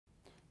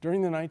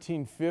During the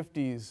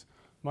 1950s,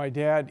 my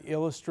dad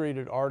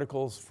illustrated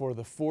articles for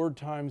the Ford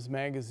Times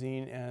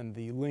magazine and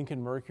the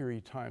Lincoln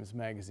Mercury Times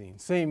magazine,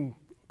 same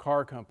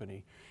car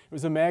company. It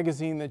was a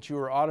magazine that you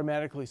were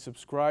automatically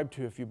subscribed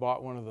to if you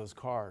bought one of those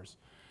cars.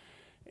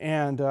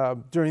 And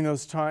during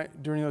those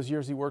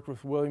years, he worked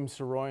with William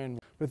Saroyan.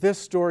 But this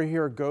story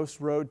here, Ghost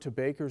Road to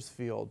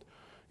Bakersfield,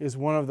 is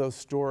one of those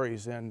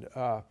stories. And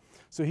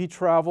so he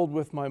traveled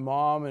with my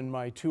mom and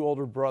my two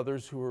older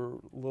brothers who were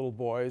little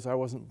boys. I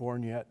wasn't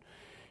born yet.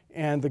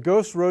 And the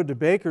Ghost Road to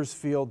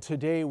Bakersfield,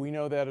 today we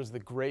know that as the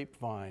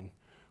Grapevine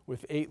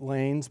with 8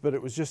 lanes, but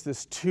it was just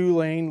this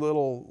 2-lane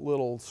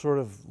little sort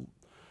of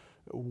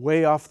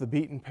way off the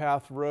beaten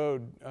path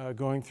road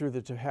going through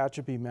the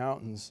Tehachapi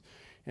Mountains.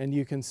 And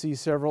you can see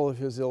several of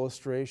his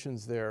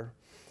illustrations there.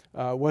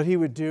 What he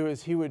would do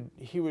is he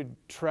would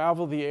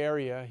travel the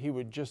area. He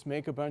would just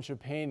make a bunch of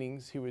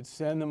paintings. He would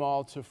send them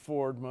all to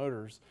Ford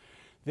Motors.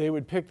 They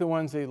would pick the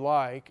ones they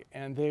like,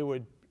 and they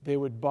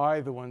would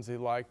buy the ones they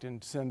liked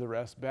and send the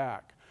rest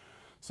back.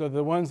 So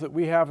the ones that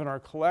we have in our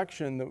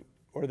collection,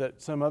 or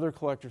that some other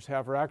collectors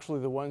have, are actually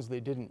the ones they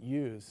didn't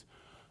use.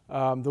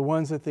 The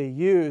ones that they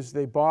used,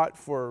 they bought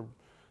for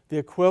the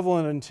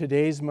equivalent in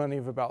today's money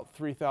of about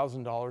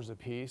 $3,000 a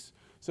piece.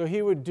 So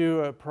he would do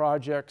a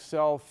project,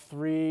 sell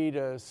 3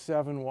 to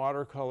 7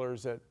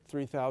 watercolors at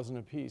 $3,000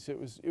 a piece. It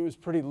was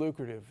pretty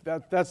lucrative.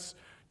 That's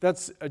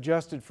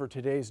adjusted for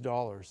today's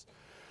dollars.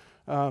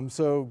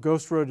 So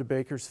Ghost Road to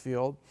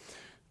Bakersfield.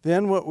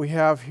 Then what we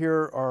have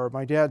here are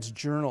my dad's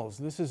journals.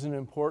 This is an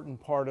important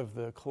part of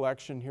the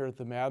collection here at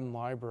the Madden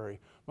Library.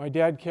 My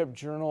dad kept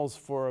journals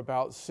for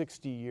about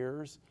 60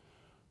 years,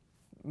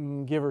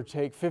 give or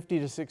take 50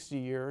 to 60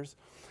 years.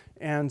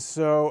 And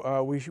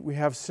so we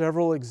have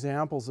several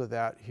examples of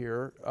that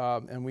here,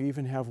 and we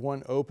even have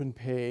one open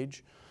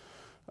page.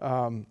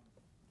 And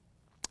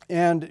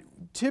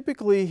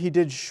typically he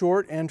did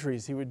short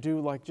entries. He would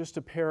do like just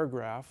a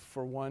paragraph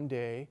for one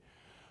day,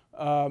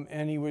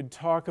 and he would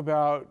talk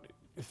about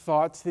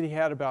thoughts that he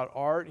had about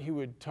art. He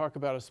would talk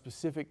about a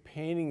specific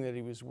painting that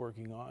he was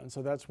working on.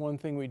 So that's one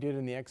thing we did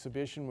in the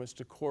exhibition, was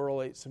to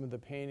correlate some of the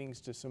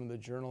paintings to some of the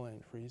journal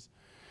entries.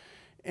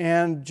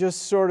 And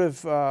just sort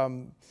of,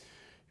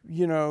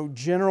 you know,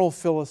 general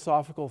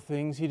philosophical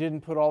things. He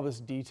didn't put all this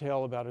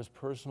detail about his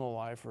personal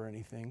life or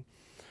anything.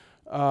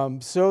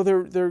 So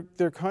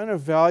they're kind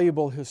of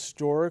valuable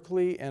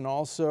historically, and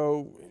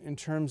also in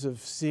terms of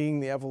seeing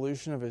the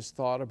evolution of his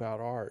thought about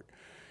art.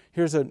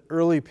 Here's an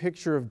early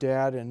picture of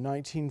Dad in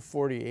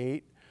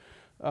 1948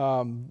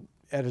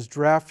 at his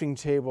drafting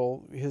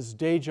table. His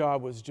day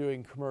job was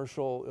doing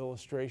commercial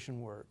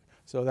illustration work.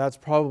 So that's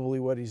probably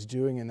what he's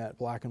doing in that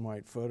black and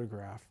white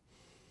photograph.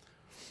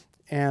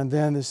 And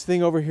then this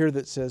thing over here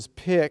that says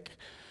Pick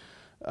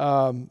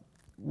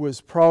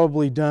was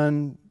probably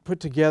put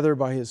together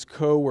by his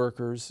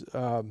co-workers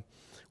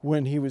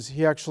when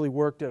he actually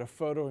worked at a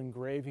photo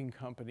engraving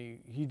company.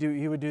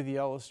 He would do the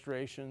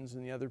illustrations,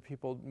 and the other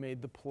people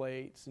made the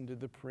plates and did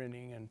the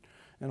printing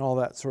and all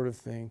that sort of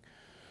thing.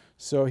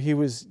 So he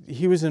was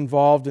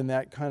involved in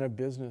that kind of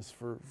business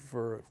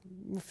for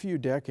a few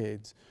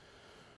decades.